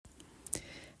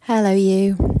Hello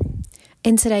you.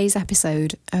 In today's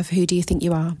episode of Who Do You Think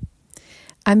You Are,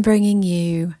 I'm bringing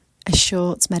you a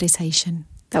short meditation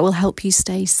that will help you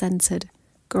stay centered,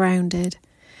 grounded,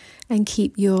 and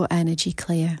keep your energy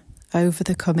clear over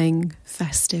the coming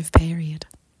festive period.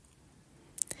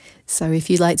 So if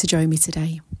you'd like to join me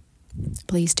today,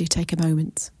 please do take a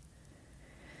moment.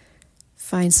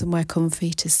 Find somewhere comfy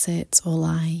to sit or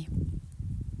lie.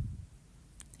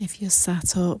 If you're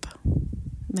sat up,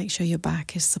 make sure your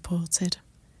back is supported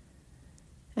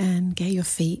and get your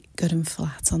feet good and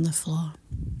flat on the floor.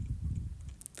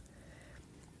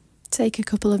 Take a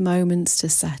couple of moments to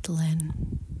settle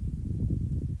in,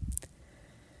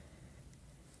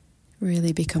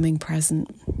 really becoming present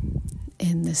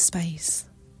in this space.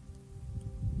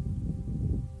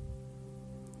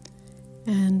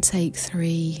 And take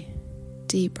 3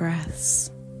 deep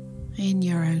breaths in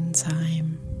your own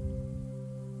time.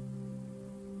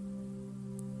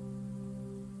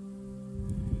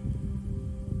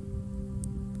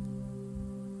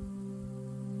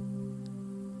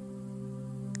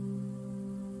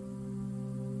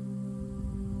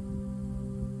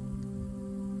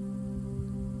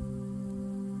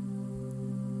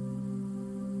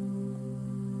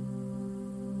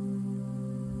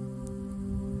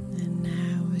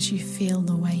 As you feel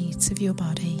the weight of your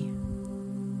body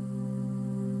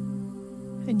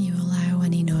and you allow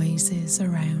any noises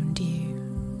around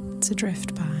you to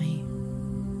drift by,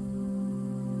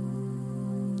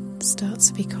 start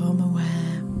to become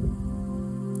aware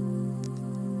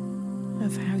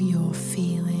of how you're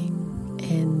feeling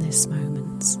in this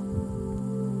moment.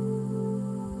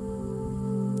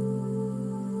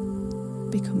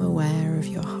 Become aware of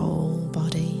your whole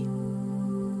body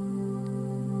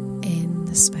in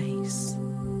the space.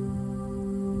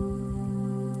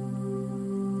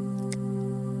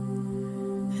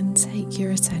 And take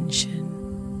your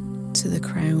attention to the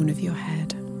crown of your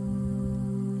head.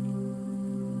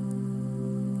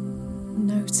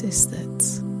 Notice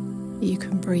that you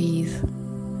can breathe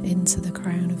into the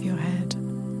crown of your head,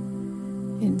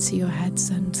 into your head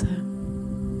center.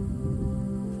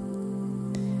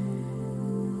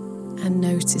 And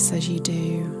notice as you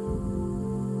do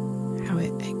how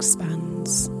it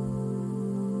expands,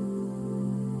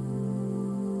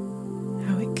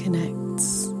 how it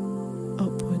connects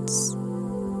upwards.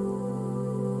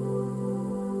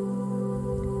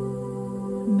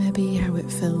 Maybe how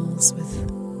it fills with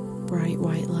bright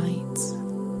white light,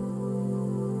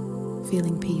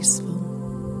 feeling peaceful,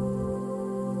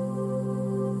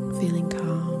 feeling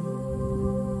calm,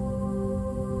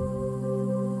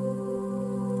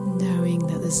 knowing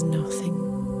that there's nothing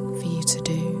for you to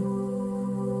do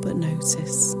but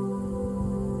notice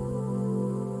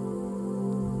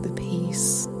the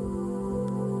peace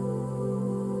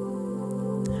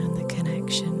and the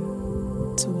connection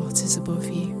to what is above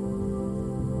you.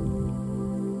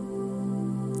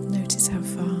 Notice how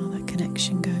far that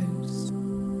connection goes.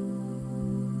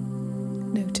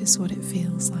 Notice what it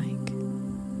feels like.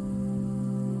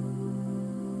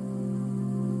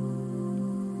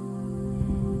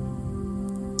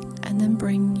 And then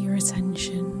bring your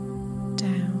attention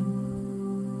down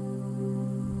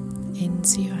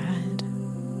into your head,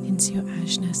 into your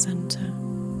Ajna center.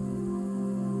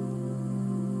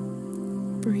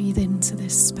 Breathe into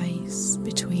this space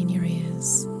between your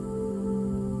ears.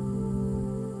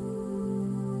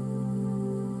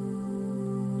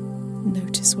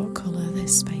 Notice what colour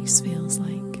this space feels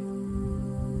like.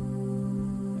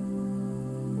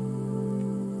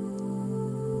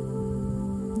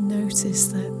 Notice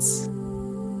that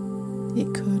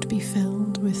it could be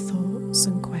filled with thoughts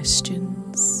and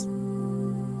questions.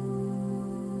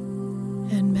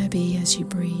 And maybe as you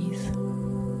breathe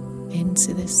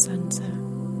into this center,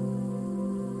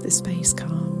 the space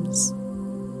calms.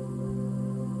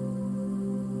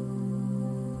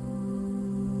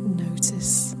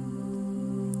 Notice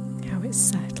how it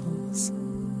settles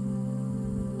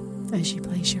as you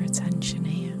place your attention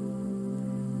here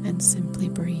and simply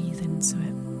breathe into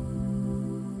it.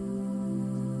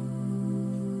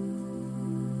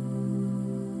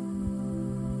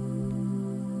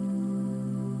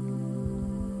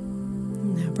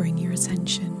 Bring your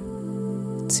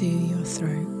attention to your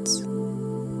throat.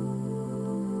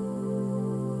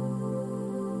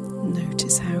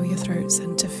 Notice how your throat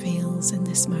center feels in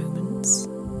this moment.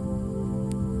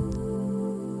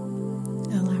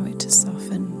 Allow it to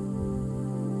soften.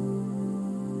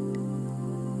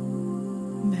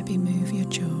 Maybe move your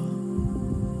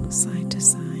jaw side to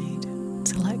side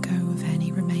to let go of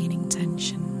any remaining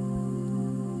tension.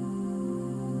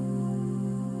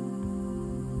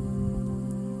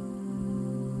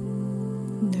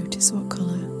 Notice what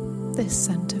colour this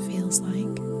centre feels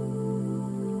like.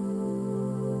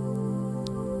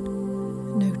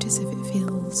 Notice if it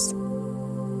feels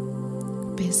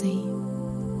busy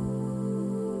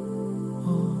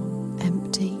or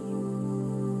empty,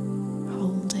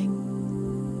 holding,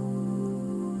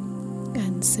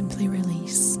 and simply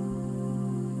release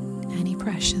any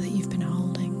pressure that you've been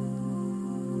holding,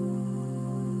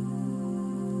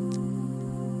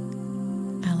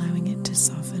 allowing it to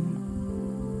soften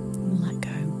and let go.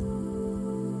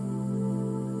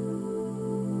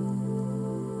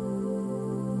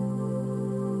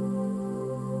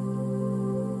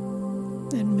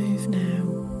 And move now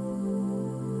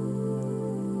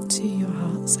to your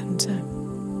heart centre.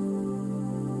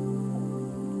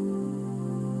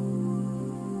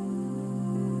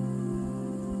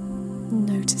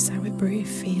 Notice how it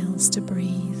feels to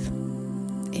breathe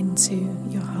into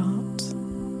your heart,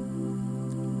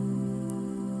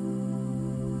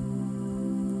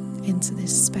 into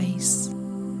this space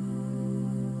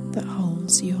that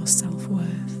holds your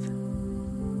self-worth,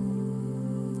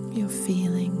 your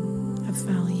feeling of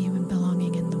value and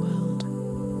belonging in the world.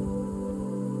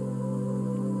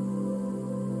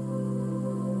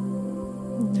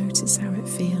 Notice how it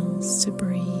feels to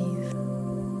breathe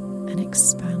and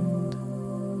expand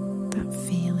that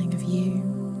feeling of you,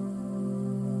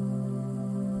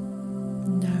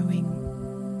 knowing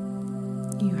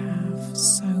you have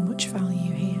so much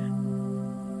value here.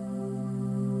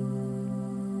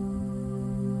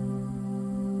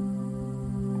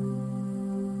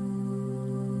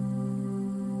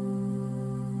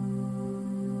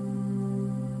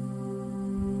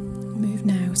 Move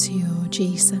now to your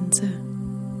G centre,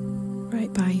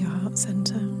 right by your heart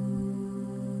centre.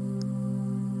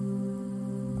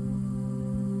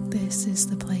 This is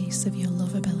the place of your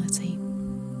lovability.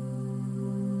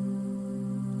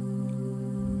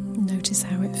 Notice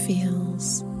how it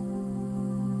feels.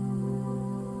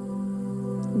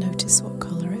 Notice what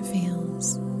colour it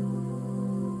feels.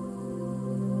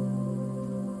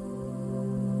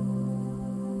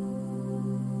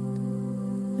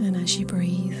 And as you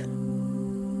breathe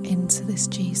into this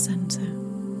G centre,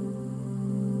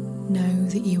 know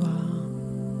that you are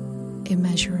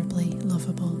immeasurably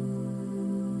lovable.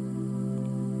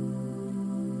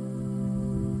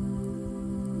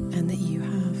 And that you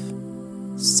have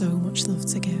so much love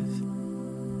to give,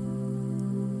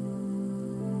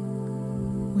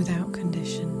 without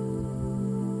condition,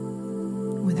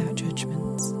 without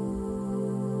judgment.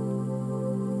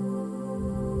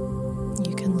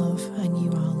 You can love and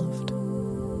you are loved.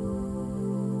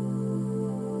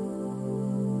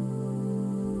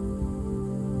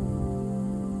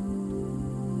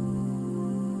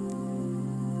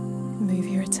 Move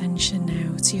your attention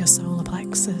now to your solar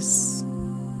plexus,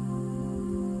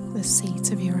 the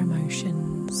seat of your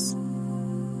emotions.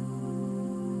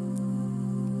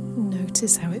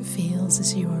 Notice how it feels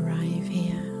as you arrive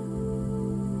here.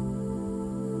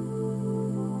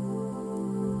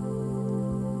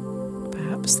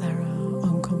 Perhaps there are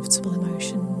uncomfortable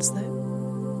emotions that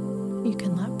you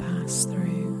can let pass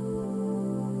through.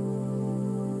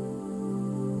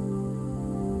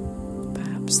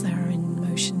 Perhaps there are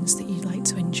emotions that you'd like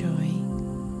to enjoy.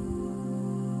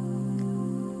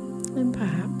 And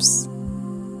perhaps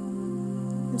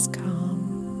it's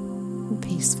calm and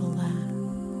peaceful there.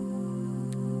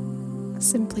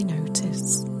 Simply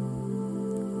notice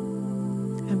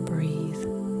and breathe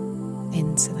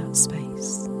into that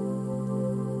space.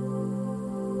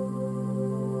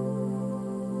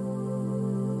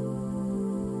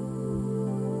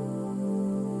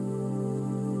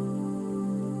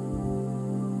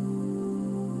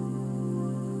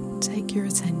 Take your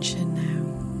attention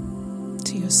now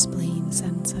to your spleen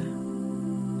centre.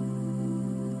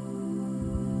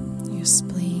 Your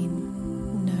spleen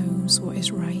knows what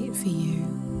is right for you,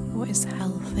 what is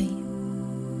healthy.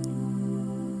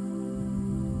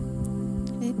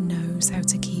 It knows how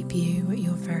to keep you at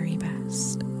your very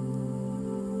best.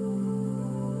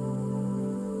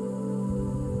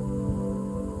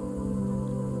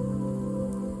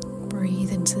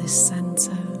 Breathe into this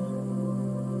centre.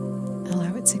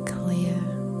 Allow it to clear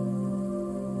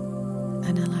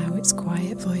and allow its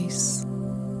quiet voice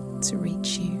to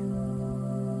reach you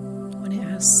when it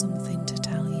has something to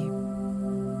tell you.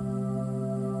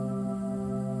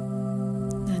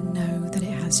 And know that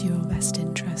it has your best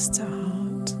interests at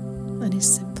heart and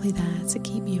is simply there to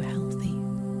keep you healthy.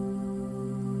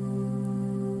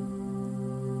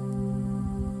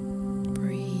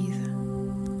 Breathe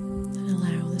and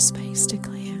allow the space to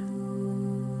clear.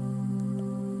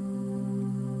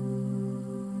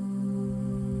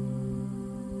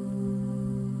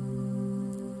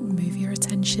 Move your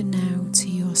attention now to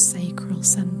your sacral your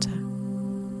centre.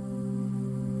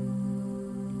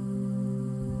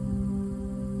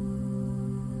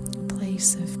 A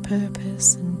place of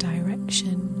purpose and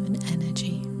direction and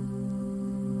energy.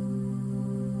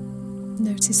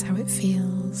 Notice how it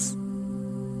feels.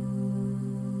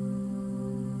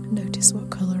 Notice what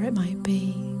colour it might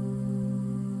be.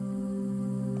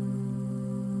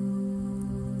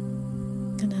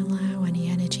 And allow any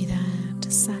energy there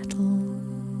to settle.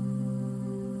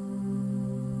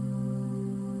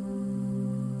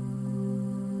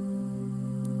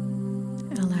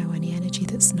 Allow any energy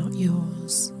that's not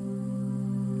yours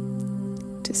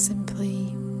to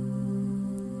simply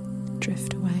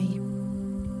drift away.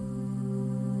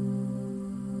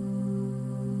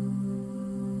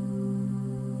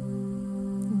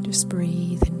 And just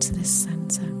breathe into this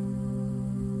centre.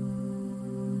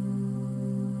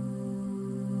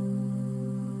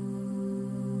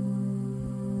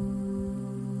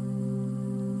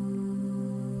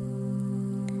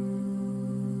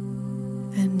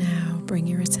 And now bring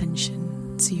your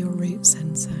attention to your root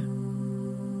centre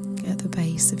at the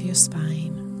base of your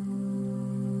spine.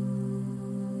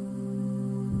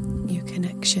 Your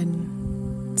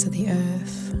connection to the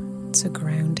earth, to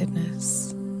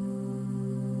groundedness.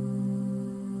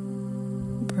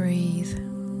 Breathe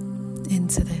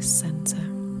into this centre.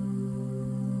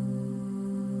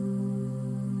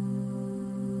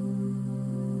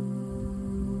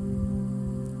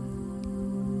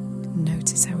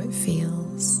 Notice how it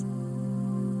feels.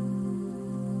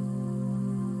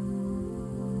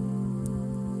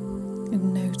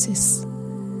 And notice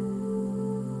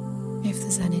if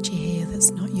there's energy here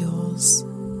that's not yours,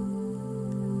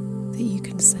 that you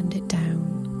can send it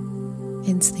down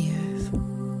into the earth.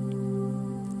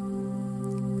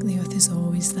 The earth is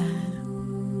always there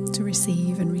to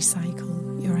receive and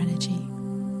recycle your energy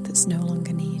that's no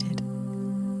longer needed.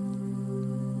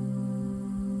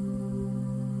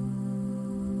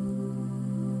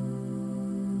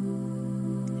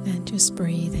 And just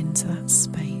breathe into that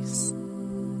space.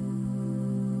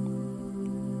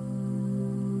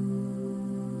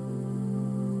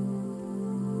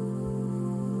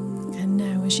 And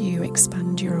now as you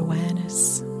expand your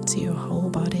awareness to your whole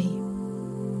body,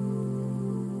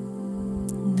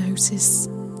 notice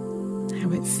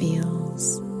how it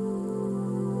feels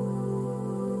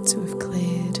to have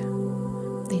cleared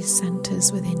these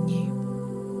centres within you,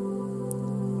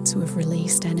 to have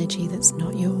released energy that's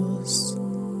not yours,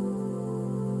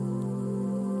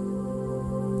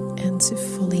 and to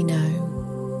fully know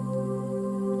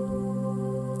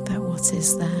that what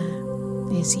is there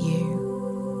is you.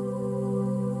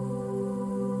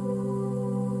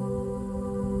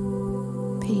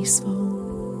 Peaceful,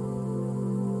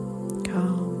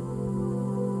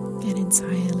 calm, and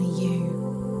entirely you.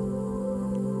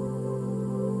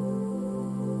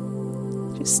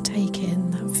 Just take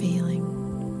in that feeling.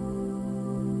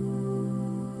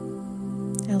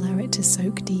 Allow it to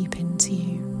soak deep into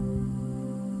you.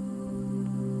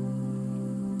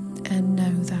 And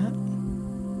know that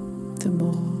the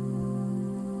more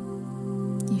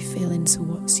you feel into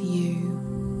what's you,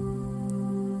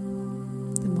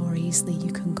 the more easily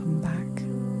you can come back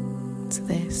to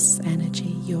this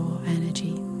energy, your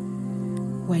energy,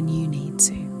 when you need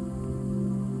to.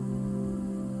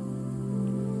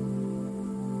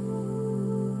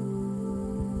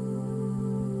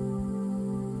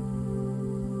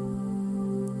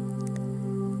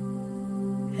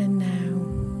 And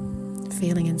now,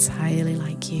 feeling entirely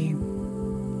like you,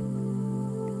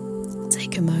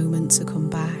 take a moment to come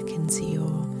back into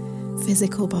your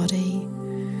physical body,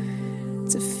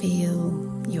 to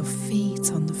feel your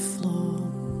feet on the floor,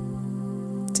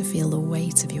 to feel the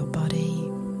weight of your body.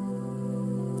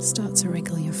 Start to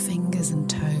wriggle your fingers and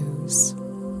toes.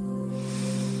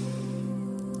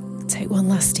 Take one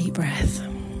last deep breath,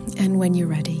 and when you're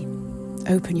ready,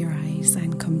 open your eyes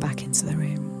and come back into the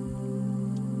room.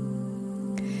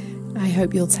 I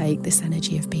hope you'll take this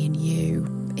energy of being you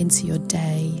into your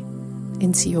day,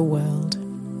 into your world.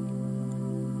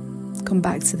 Come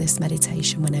back to this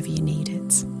meditation whenever you need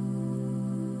it.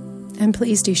 And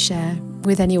please do share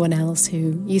with anyone else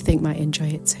who you think might enjoy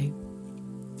it too.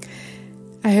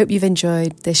 I hope you've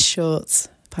enjoyed this short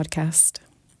podcast.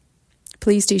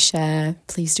 Please do share,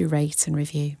 please do rate and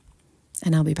review,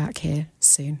 and I'll be back here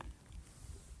soon.